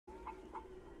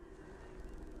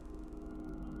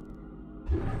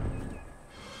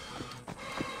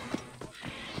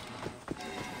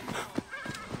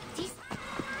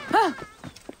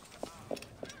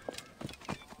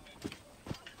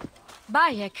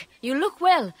Bayek, you look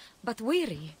well, but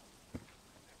weary.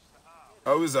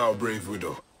 How is our brave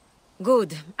widow?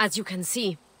 Good, as you can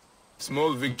see.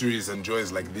 Small victories and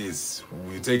joys like these,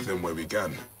 we take them where we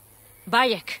can.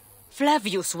 Bayek,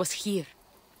 Flavius was here.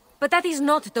 But that is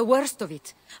not the worst of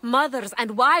it. Mothers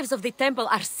and wives of the temple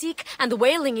are sick and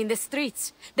wailing in the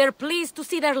streets. They're pleased to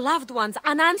see their loved ones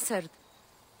unanswered.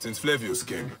 Since Flavius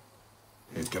came,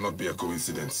 it cannot be a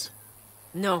coincidence.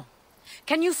 No.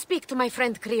 Can you speak to my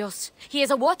friend Krios? He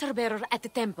is a water-bearer at the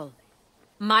temple.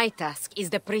 My task is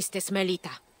the priestess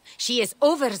Melita. She is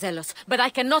overzealous, but I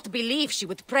cannot believe she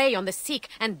would prey on the sick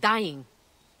and dying.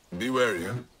 Be wary,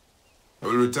 eh? I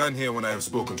will return here when I have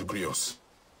spoken to Krios.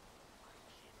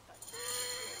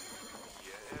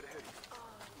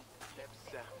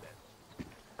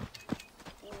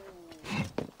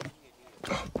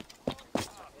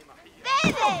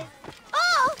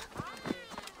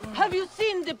 Have you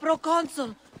seen the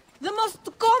proconsul? The most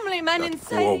comely man in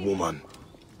sight. Poor woman.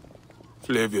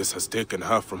 Flavius has taken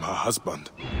her from her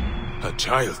husband. Her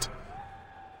child.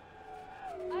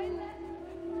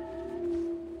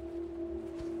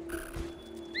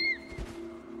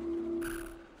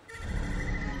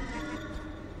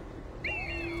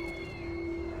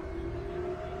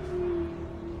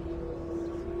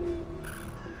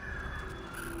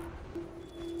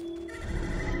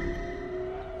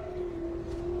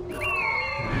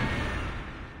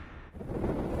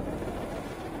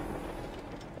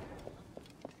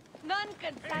 None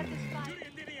can satisfy.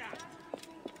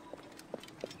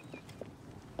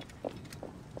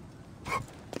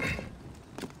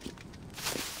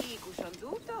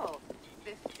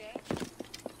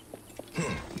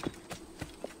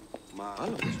 Μα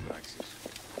άλλο τις πράξεις.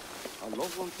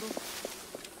 Αλόγων τρόπο.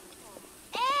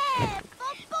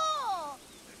 Ποπό!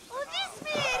 Ουδείς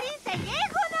μυρίστε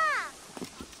γέχωνα!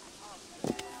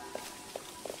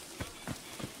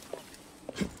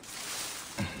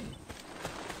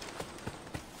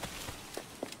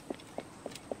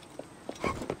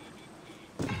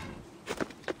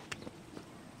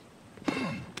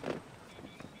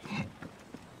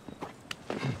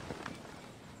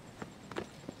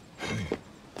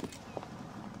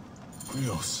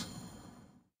 Krios.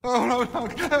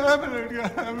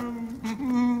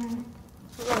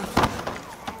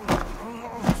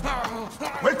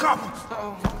 Wake up!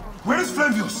 Where is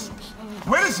Flavius?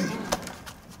 Where is he?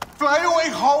 Fly away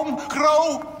home, crow!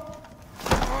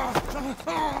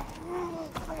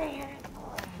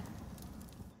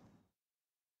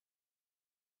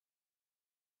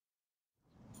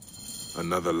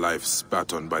 Another life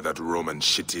spat on by that Roman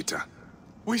shit-eater.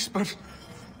 Whispers!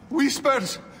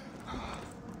 Whispers!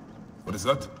 What is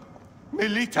that?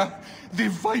 Melita, the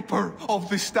viper of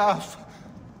the staff.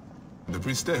 The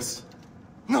priestess?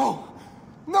 No!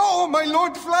 No, my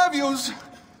lord Flavius!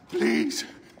 Please.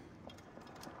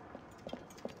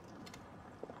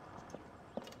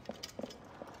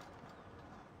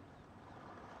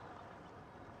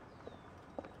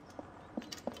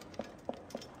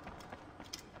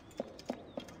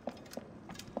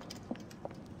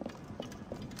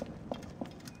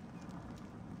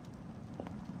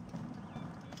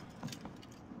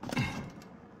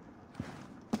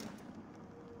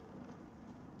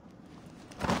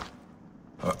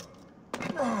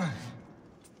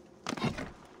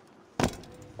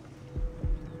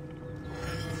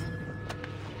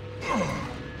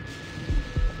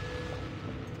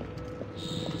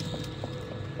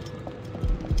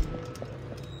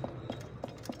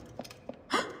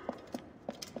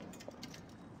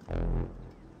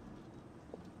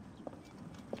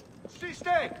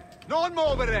 Sister! Non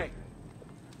muovere!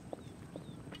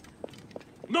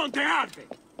 Non te arde!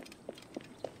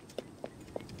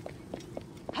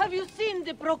 Have you seen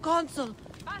the proconsul?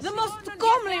 The most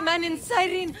comely man in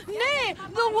Cyrene, nay,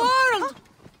 the world!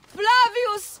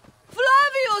 Flavius!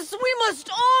 Flavius! We must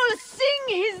all sing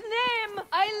his name!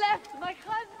 I left my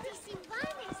husband.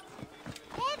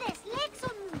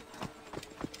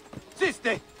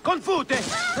 Sister! Confute!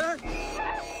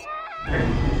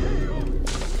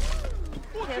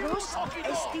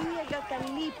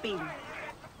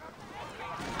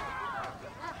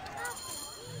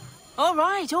 All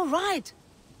right.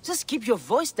 Just keep your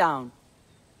voice down.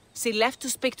 She left to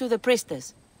speak to the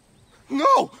priestess.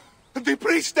 No! The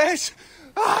priestess!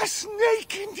 A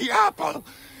snake in the apple!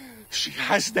 She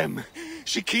has them.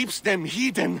 She keeps them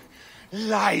hidden.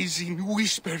 Lies in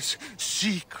whispers,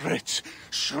 secrets,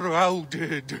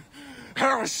 shrouded.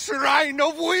 Her shrine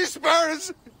of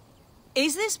whispers!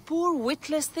 Is this poor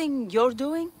witless thing you're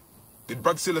doing? Did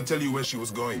Praxilla tell you where she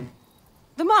was going?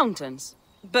 The mountains.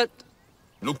 But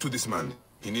Look to this man.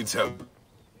 He needs help.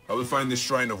 I will find the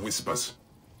Shrine of Whispers.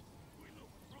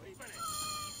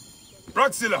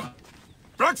 Praxilla!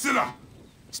 Praxilla!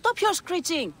 Stop your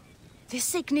screeching! The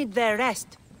sick need their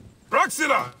rest.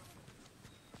 Praxilla!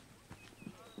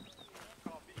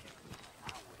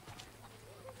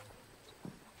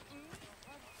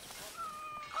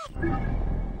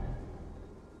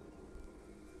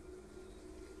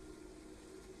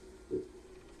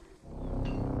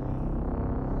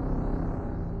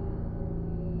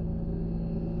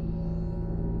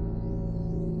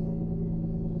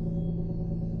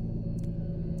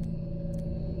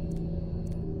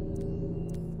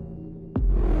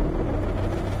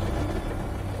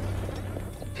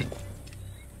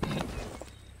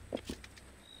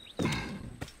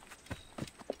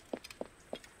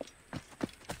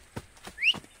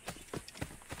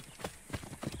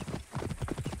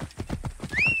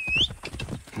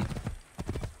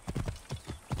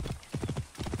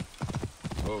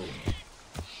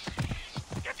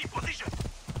 Get in position!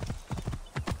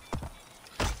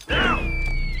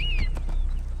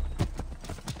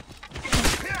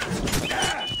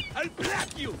 I'll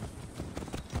black you!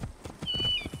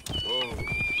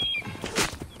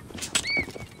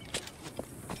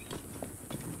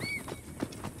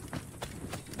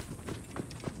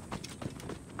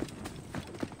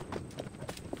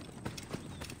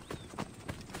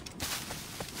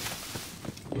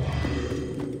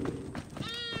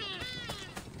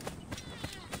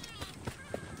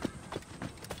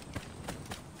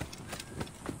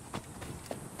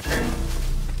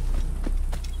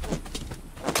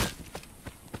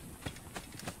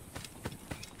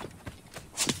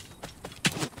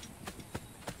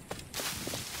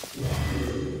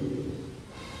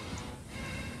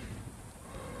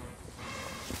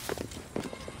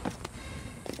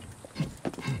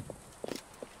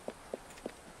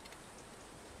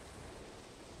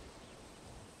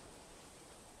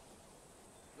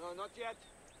 Not yet.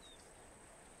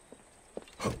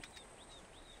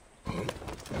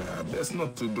 Best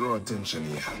not to draw attention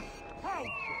here.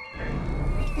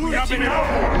 We have been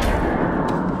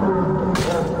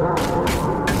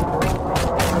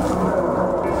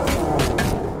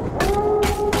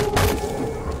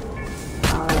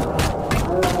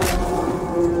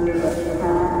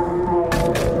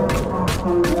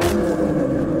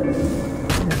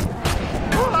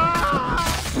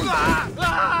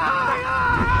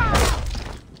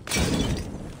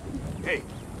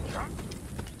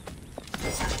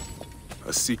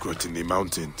A secret in the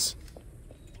mountains.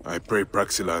 I pray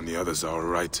Praxilla and the others are all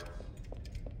right.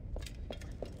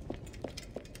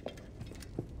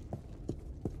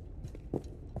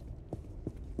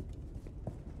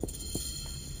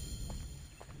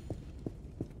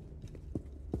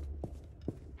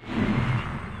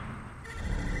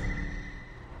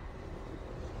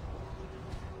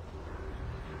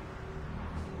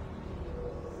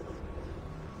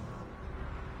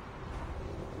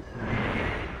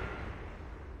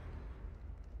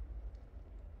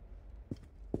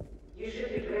 You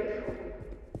should be grateful.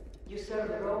 You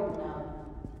serve Rome now,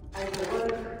 and the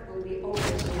work will be over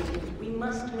soon. We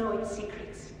must know its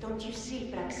secrets. Don't you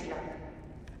see, Praxilla?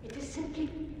 It is simply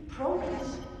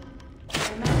progress.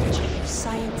 The magic of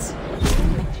science.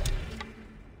 Magic.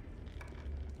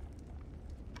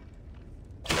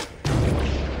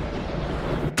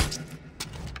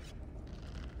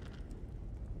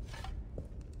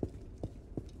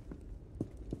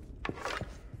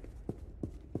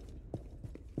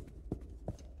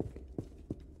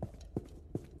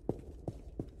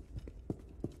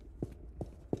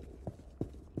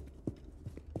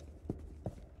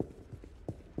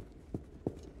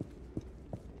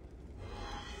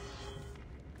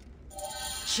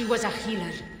 She was a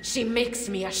healer. She makes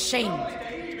me ashamed.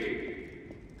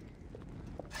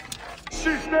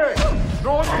 She's dead!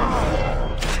 No!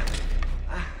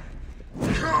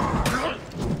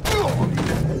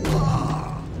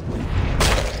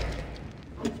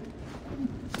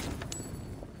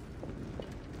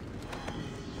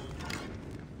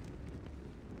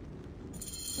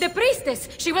 The priestess!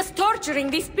 She was torturing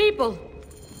these people!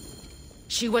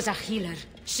 She was a healer.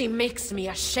 She makes me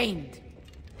ashamed.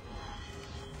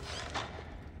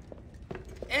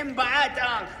 انبعات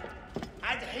اخ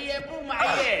اضحيه بو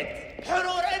معيات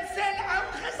حرور انسان عم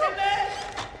خصمات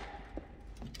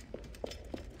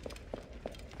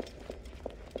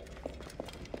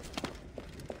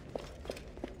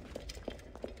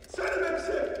سلم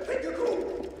امسك فيكم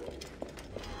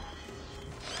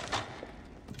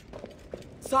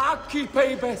Saki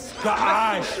Pebes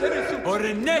Kaash or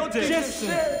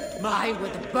I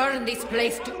would burn this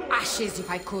place to ashes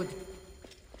if I could.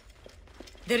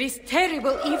 There is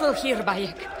terrible evil here,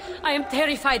 Bayek. I am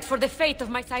terrified for the fate of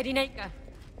my Cyrenaica.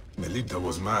 Melita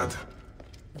was mad.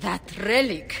 That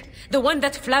relic, the one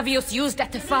that Flavius used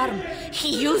at the farm,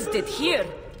 he used it here.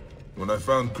 When I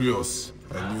found Krios,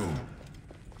 I knew.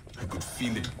 I could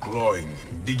feel it growing,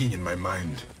 digging in my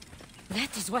mind.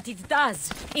 That is what it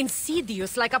does.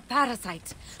 Insidious like a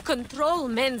parasite. Control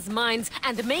men's minds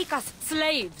and make us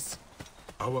slaves.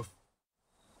 Our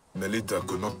Melita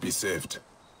could not be saved.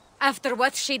 After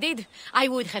what she did, I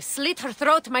would have slit her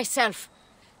throat myself.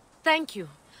 Thank you.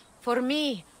 For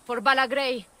me, for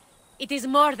Balagrey. It is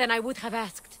more than I would have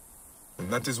asked.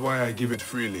 And that is why I give it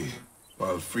freely,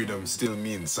 while freedom still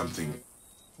means something.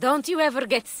 Don't you ever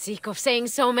get sick of saying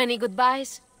so many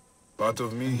goodbyes? Part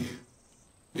of me,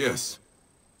 yes.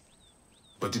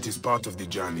 But it is part of the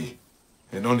journey.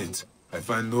 And on it, I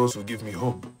find those who give me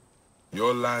hope.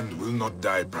 Your land will not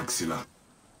die, Praxilla.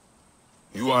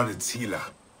 You are its healer,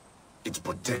 its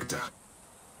protector,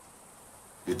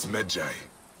 its Medjay.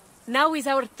 Now is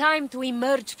our time to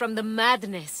emerge from the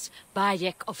madness,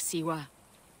 Bayek of Siwa.